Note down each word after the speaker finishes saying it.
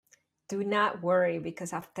do not worry,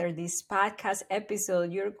 because after this podcast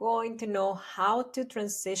episode, you're going to know how to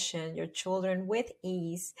transition your children with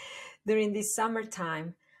ease during this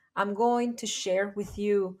summertime. I'm going to share with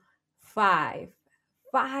you five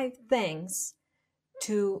things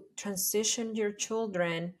to transition your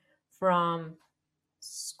children from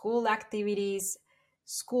school activities,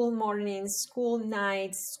 school mornings, school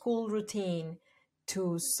nights, school routine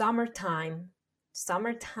to summertime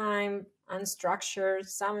unstructured,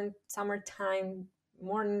 summertime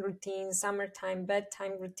morning routine, summertime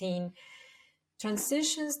bedtime routine,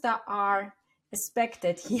 transitions that are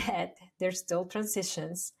expected, yet they're still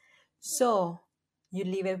transitions. So you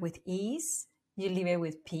live it with ease, you live it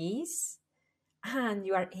with peace, and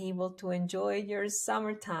you are able to enjoy your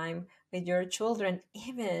summertime with your children,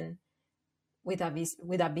 even with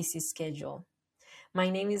a busy schedule. My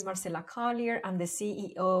name is Marcela Collier. I'm the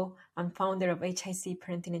CEO and founder of HIC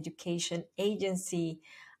Parenting Education Agency.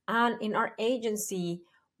 And in our agency,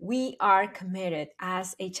 we are committed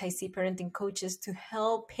as HIC parenting coaches to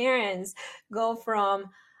help parents go from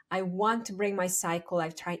I want to break my cycle.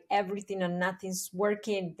 I've tried everything and nothing's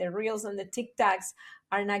working. The reels and the TikToks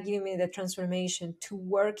are not giving me the transformation, to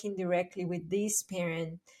working directly with these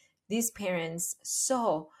parents,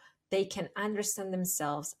 so they can understand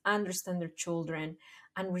themselves, understand their children,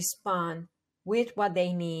 and respond with what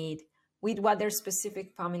they need, with what their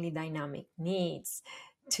specific family dynamic needs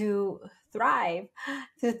to thrive,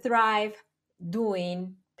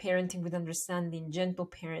 doing parenting with understanding, gentle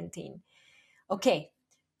parenting. Okay,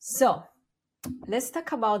 so let's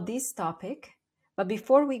talk about this topic. But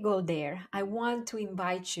before we go there, I want to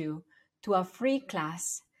invite you to a free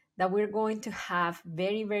class that we're going to have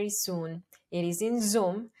very, very soon. It is in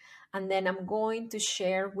Zoom. And then I'm going to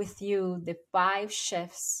share with you the 5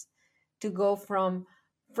 shifts to go from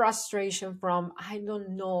frustration, from I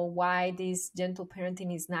don't know why this gentle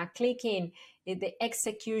parenting is not clicking, the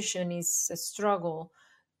execution is a struggle,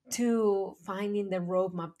 to finding the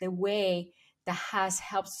roadmap, the way that has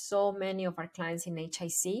helped so many of our clients in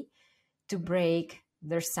HIC to break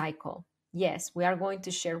their cycle. Yes, we are going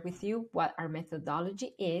to share with you what our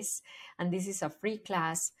methodology is, and this is a free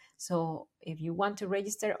class. So if you want to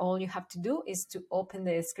register, all you have to do is to open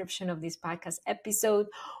the description of this podcast episode,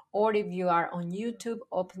 or if you are on YouTube,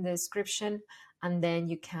 open the description and then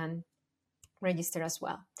you can register as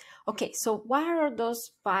well. Okay, so what are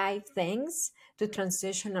those 5 things to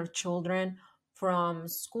transition our children from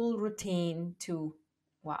school routine to,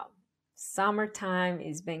 wow, summertime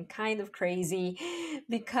has been kind of crazy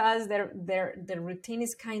because their routine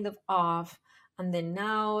is kind of off, and then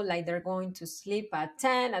now like they're going to sleep at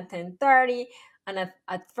 10, at 10:30, and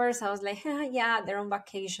at first I was like, yeah, they're on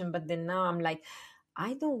vacation, but then now I'm like,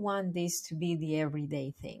 I don't want this to be the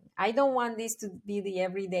everyday thing. I don't want this to be the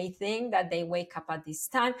everyday thing that they wake up at this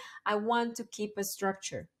time. I want to keep a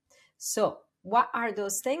structure. So, what are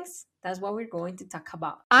those things? That's what we're going to talk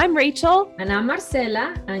about. I'm Rachel. And I'm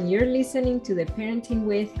Marcela, and you're listening to the Parenting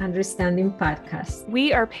with Understanding podcast.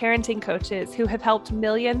 We are parenting coaches who have helped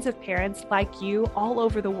millions of parents like you all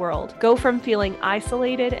over the world go from feeling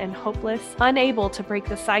isolated and hopeless, unable to break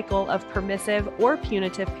the cycle of permissive or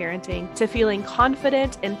punitive parenting, to feeling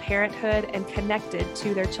confident in parenthood and connected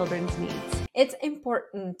to their children's needs. It's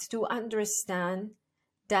important to understand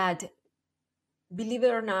that, believe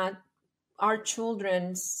it or not, our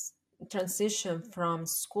children's transition from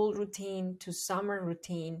school routine to summer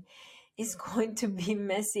routine is going to be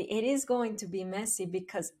messy. It is going to be messy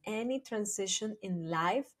because any transition in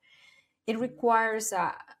life, it requires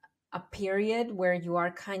a period where you are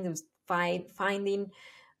kind of finding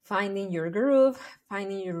your groove,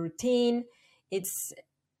 finding your routine. It's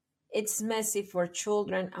messy for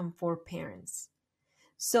children and for parents.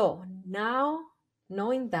 So now,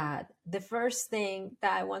 knowing that, the first thing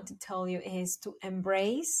that I want to tell you is to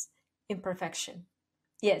embrace imperfection.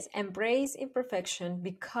 Yes, embrace imperfection,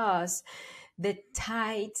 because the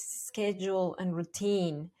tight schedule and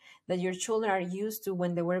routine that your children are used to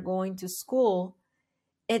when they were going to school,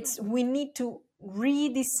 we need to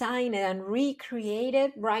redesign it and recreate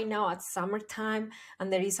it right now at summertime.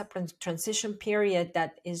 And there is a transition period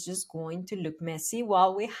that is just going to look messy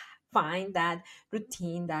while we find that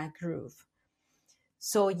routine, that groove.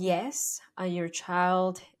 So yes, your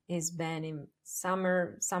child has been in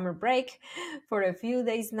summer break for a few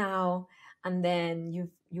days now, and then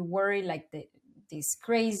you worry like this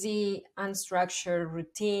crazy unstructured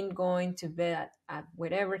routine going to bed at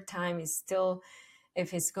whatever time is still,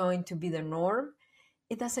 if it's going to be the norm.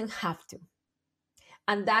 It doesn't have to.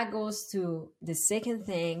 And that goes to the second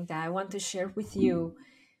thing that I want to share with you.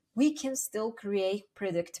 We can still create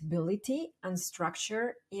predictability and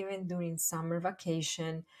structure even during summer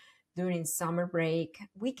vacation, during summer break,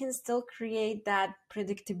 we can still create that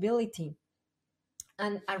predictability.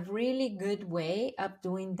 And a really good way of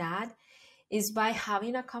doing that is by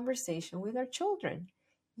having a conversation with our children.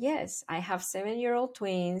 Yes, I have 7-year-old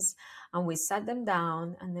twins, and we sat them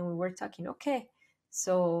down and then we were talking, okay,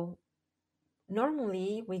 so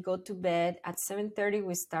normally we go to bed at 7:30,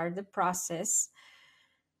 we start the process.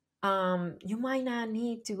 You might not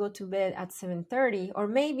need to go to bed at 7:30, or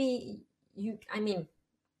maybe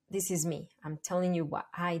this is me. I'm telling you what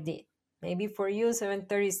I did. Maybe for you,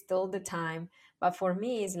 7:30 is still the time. But for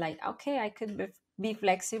me, it's like, okay, I could be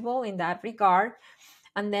flexible in that regard.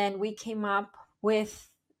 And then we came up with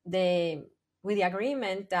the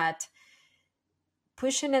agreement that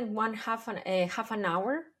pushing it half an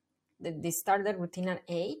hour, they start the routine at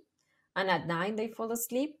 8, and at 9 they fall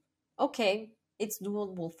asleep. Okay, it's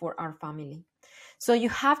doable for our family. So you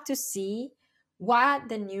have to see what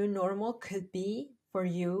the new normal could be for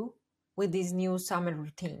you with this new summer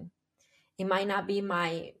routine. It might not be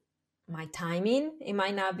my timing. It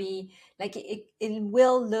might not be like it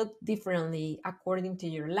will look differently according to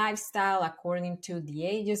your lifestyle, according to the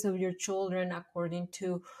ages of your children, according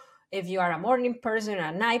to if you are a morning person or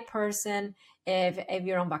a night person, if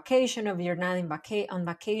you're on vacation, if you're not on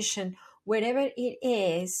vacation, whatever it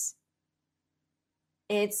is,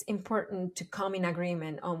 it's important to come in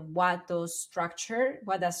agreement on what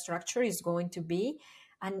that structure is going to be.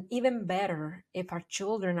 And even better if our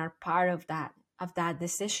children are part of that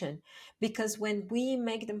decision, because when we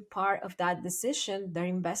make them part of that decision, they're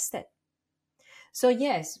invested. So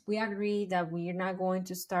yes, we agree that we're not going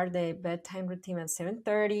to start the bedtime routine at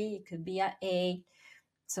 7:30. It could be at 8,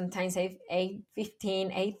 sometimes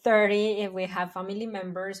 8:15, 8:30. If we have family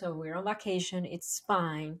members or we're on vacation, it's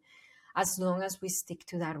fine, as long as we stick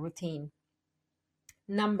to that routine.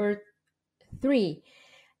 Number 3,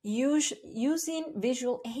 using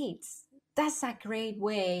visual aids. That's a great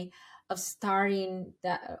way of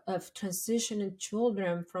of transitioning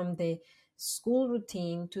children from the school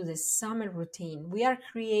routine to the summer routine. We are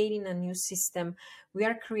creating a new system. We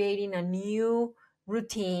are creating a new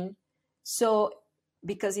routine. So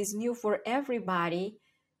because it's new for everybody,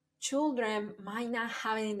 children might not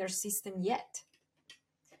have it in their system yet.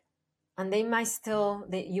 And they might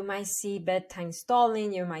you might see bedtime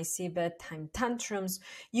stalling, you might see bedtime tantrums.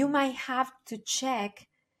 You might have to check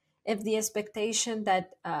if the expectation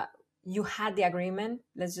that you had the agreement,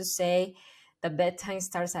 let's just say the bedtime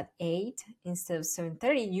starts at 8 instead of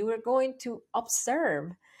 7:30, you are going to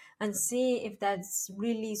observe and see if that's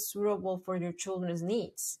really suitable for your children's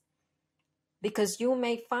needs. Because you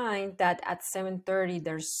may find that at 7:30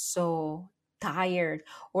 they're so tired,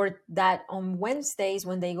 or that on Wednesdays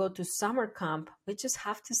when they go to summer camp, we just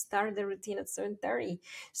have to start the routine at 7:30.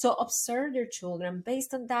 So observe your children.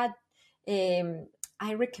 Based on that,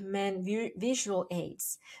 I recommend visual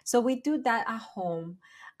aids. So we do that at home,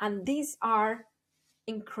 and these are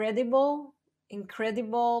incredible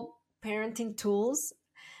parenting tools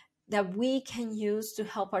that we can use to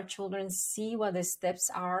help our children see what the steps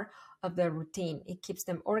are of the routine. It keeps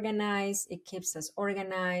them organized. It keeps us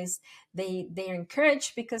organized. They're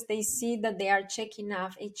encouraged because they see that they are checking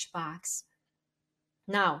off each box.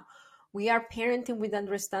 Now, we are parenting with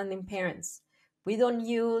understanding parents. We don't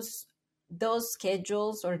use those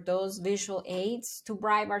schedules or those visual aids to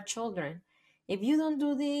bribe our children. If you don't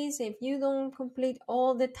do this, if you don't complete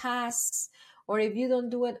all the tasks, or if you don't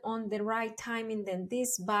do it on the right timing, then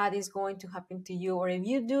this bad is going to happen to you. Or if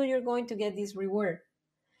you do, you're going to get this reward.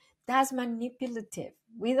 That's manipulative.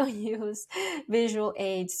 We don't use visual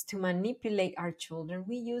aids to manipulate our children.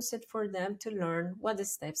 We use it for them to learn what the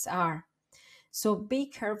steps are. So be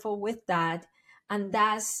careful with that. And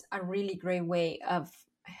that's a really great way of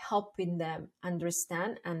helping them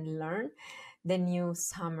understand and learn the new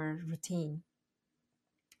summer routine.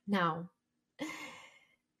 Now,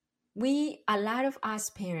 a lot of us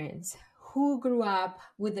parents who grew up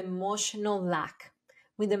with emotional lack,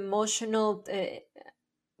 with emotional,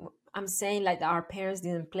 I'm saying like our parents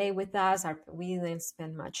didn't play with us, we didn't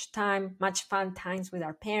spend much fun times with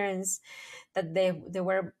our parents, that they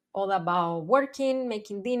were all about working,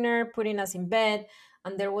 making dinner, putting us in bed,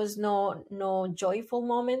 and there was no joyful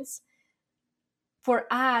moments. For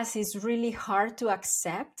us, it's really hard to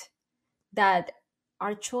accept that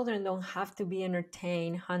our children don't have to be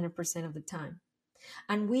entertained 100% of the time.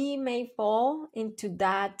 And we may fall into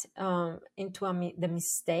that, the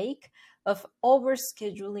mistake of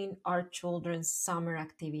overscheduling our children's summer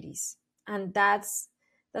activities. And that's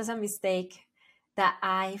a mistake that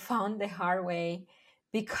I found the hard way,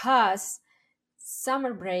 because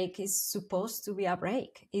summer break is supposed to be a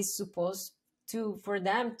break. It's supposed for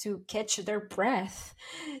them to catch their breath,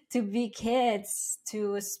 to be kids,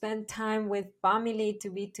 to spend time with family, to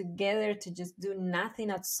be together, to just do nothing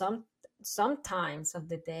at some times of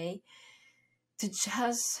the day, to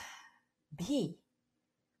just be.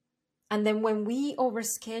 And then when we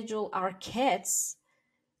overschedule our kids,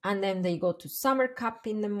 and then they go to summer camp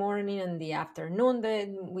in the morning and the afternoon,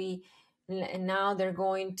 and now they're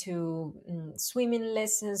going to swimming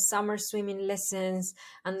lessons, summer swimming lessons,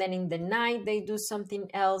 and then in the night they do something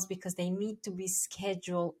else because they need to be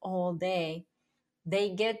scheduled all day. They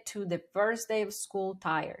get to the first day of school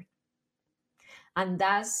tired. And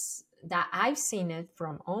that I've seen it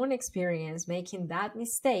from own experience, making that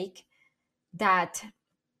mistake, that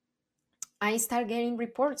I start getting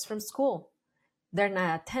reports from school. They're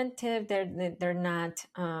not attentive. They're not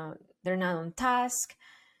on task.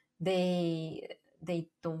 They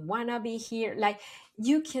don't want to be here. Like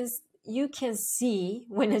you can see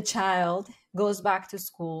when a child goes back to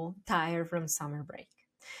school tired from summer break.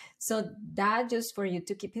 So that just for you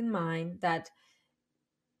to keep in mind that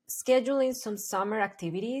scheduling some summer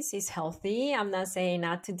activities is healthy. I'm not saying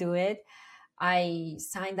not to do it. I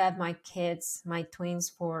signed up my twins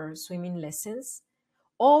for swimming lessons.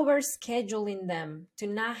 Overscheduling them to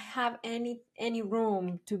not have any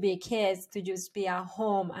room to be kids, to just be at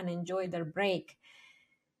home and enjoy their break,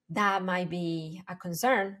 that might be a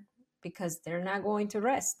concern because they're not going to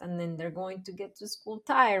rest, and then they're going to get to school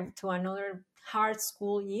tired, to another hard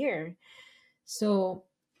school year. So,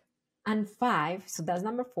 and 5, so that's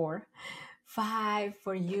number 4. 5,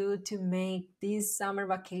 for you to make this summer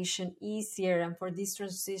vacation easier and for this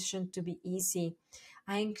transition to be easy,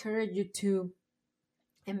 I encourage you to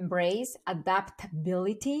embrace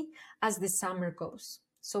adaptability as the summer goes.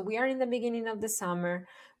 So we are in the beginning of the summer.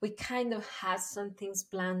 We kind of have some things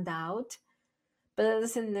planned out, but that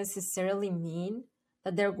doesn't necessarily mean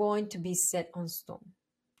that they're going to be set on stone.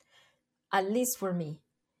 At least for me,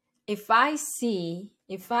 if I see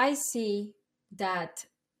that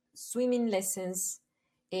swimming lessons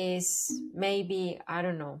is maybe, I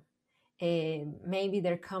don't know, maybe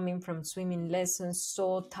they're coming from swimming lessons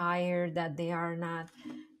so tired that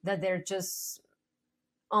they're just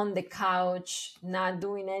on the couch, not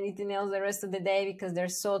doing anything else the rest of the day because they're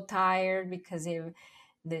so tired because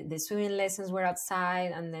the swimming lessons were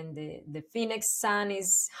outside, and then the Phoenix sun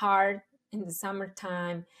is hard in the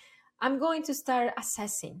summertime. I'm going to start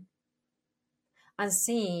assessing and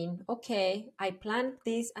seeing, okay, I planned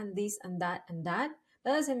this and this and that and that.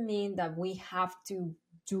 That doesn't mean that we have to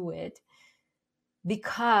do it,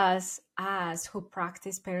 because us who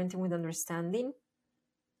practice parenting with understanding,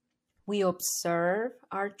 we observe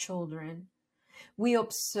our children, we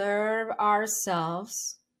observe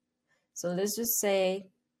ourselves. So let's just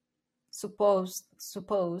say, suppose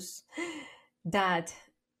that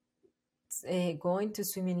going to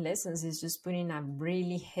swimming lessons is just putting a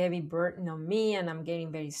really heavy burden on me and I'm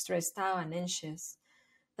getting very stressed out and anxious.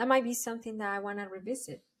 That might be something that I want to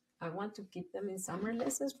revisit. I want to keep them in summer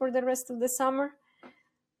lessons for the rest of the summer.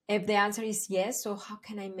 If the answer is yes, so how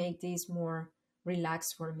can I make this more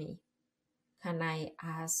relaxed for me? Can I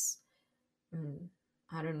ask,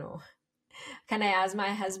 I don't know, can I ask my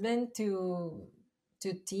husband to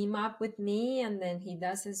team up with me, and then he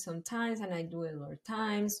does it sometimes and I do it other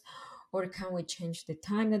times? Or can we change the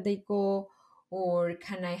time that they go? Or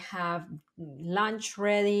can I have lunch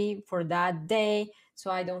ready for that day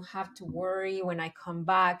so I don't have to worry when I come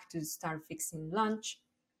back to start fixing lunch?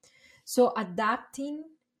 So adapting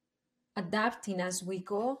as we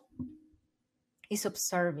go is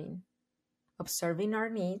observing our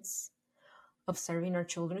needs, observing our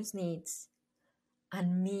children's needs,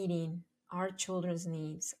 and meeting our children's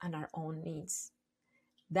needs and our own needs.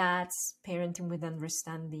 That's parenting with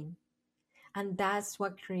understanding. And that's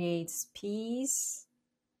what creates peace.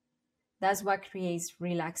 That's what creates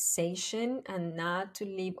relaxation, and not to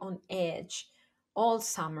live on edge all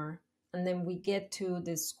summer. And then we get to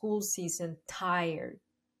the school season tired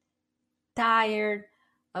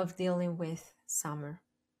of dealing with summer.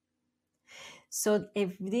 So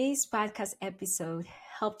if this podcast episode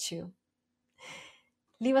helped you,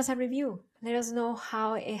 leave us a review. Let us know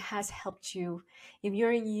how it has helped you. If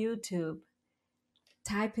you're in YouTube,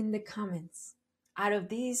 type in the comments, out of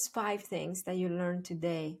these 5 things that you learned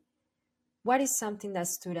today, what is something that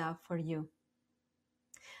stood out for you?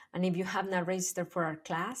 And if you have not registered for our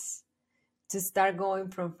class, to start going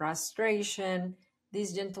from frustration,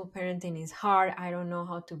 this gentle parenting is hard, I don't know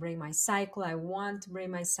how to break my cycle, I want to break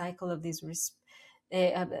my cycle of this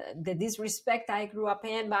the disrespect I grew up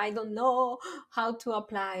in, but I don't know how to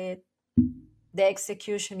apply it. The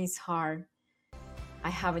execution is hard. I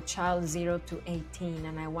have a child 0 to 18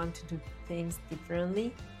 and I want to do things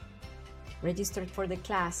differently, register for the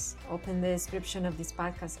class. Open the description of this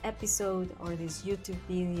podcast episode or this YouTube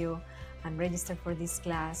video and register for this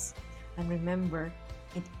class. And remember,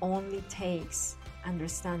 it only takes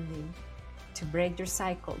understanding to break your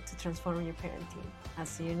cycle, to transform your parenting. I'll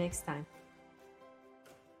see you next time.